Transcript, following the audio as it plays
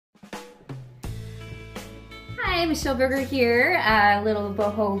Hi, Michelle Berger here. A little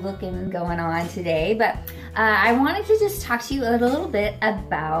boho looking going on today, but I wanted to just talk to you a little bit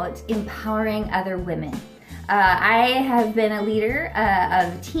about empowering other women. I have been a leader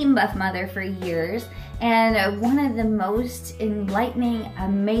of Team BuffMother for years, and one of the most enlightening,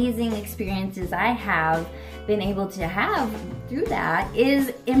 amazing experiences I have been able to have through that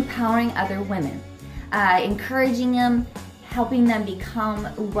is empowering other women, encouraging them, helping them become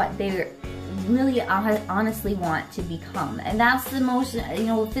what they really honestly want to become. And that's the most,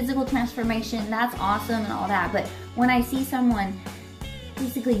 physical transformation, that's awesome and all that, but when I see someone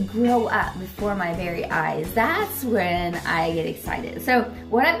basically grow up before my very eyes, that's when I get excited. So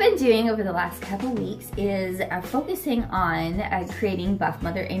what I've been doing over the last couple weeks is focusing on creating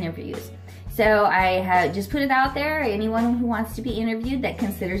BuffMother interviews. So I have just put it out there. Anyone who wants to be interviewed that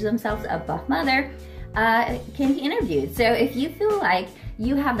considers themselves a buff mother can be interviewed. So if you feel like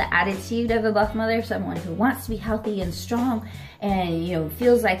you have the attitude of a buff mother, someone who wants to be healthy and strong, and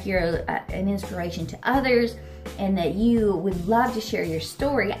feels like you're an inspiration to others, and that you would love to share your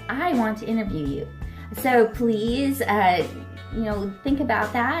story, I want to interview you. So please, think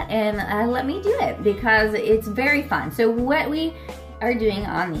about that and let me do it, because it's very fun. So what we are doing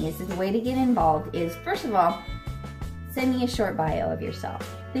on these is the way to get involved is, first of all, send me a short bio of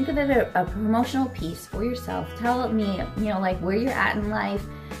yourself. Think of it as a promotional piece for yourself. Tell me, like where you're at in life,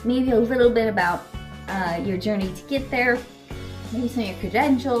 maybe a little bit about your journey to get there, maybe some of your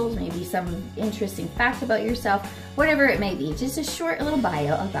credentials, maybe some interesting facts about yourself, whatever it may be. Just a short little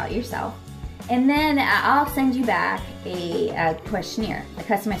bio about yourself. And then I'll send you back a questionnaire, a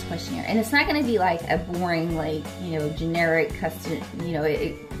customized questionnaire. And it's not gonna be like a boring, generic custom,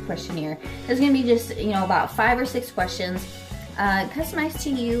 questionnaire. It's gonna be just, about 5 or 6 questions customized to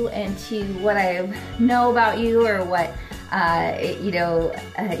you and to what I know about you, or what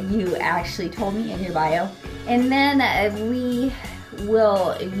you actually told me in your bio. And then we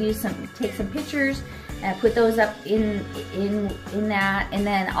will take some pictures and put those up in that. And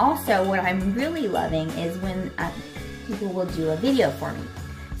then also what I'm really loving is when people will do a video for me.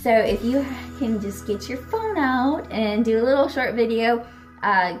 So if you can just get your phone out and do a little short video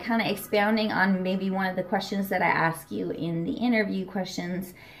kind of expounding on maybe one of the questions that I ask you in the interview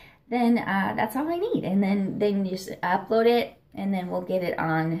questions, then that's all I need. And then you just upload it, and then we'll get it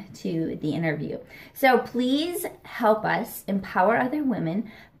on to the interview. So please help us empower other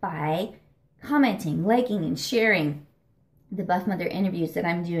women by commenting, liking, and sharing the BuffMother interviews that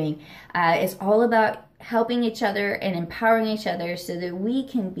I'm doing. It's all about helping each other and empowering each other so that we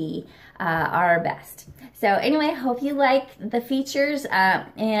can be our best. So anyway, I hope you like the features,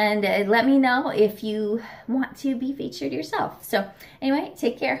 and let me know if you want to be featured yourself. So anyway,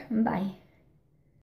 take care. Bye.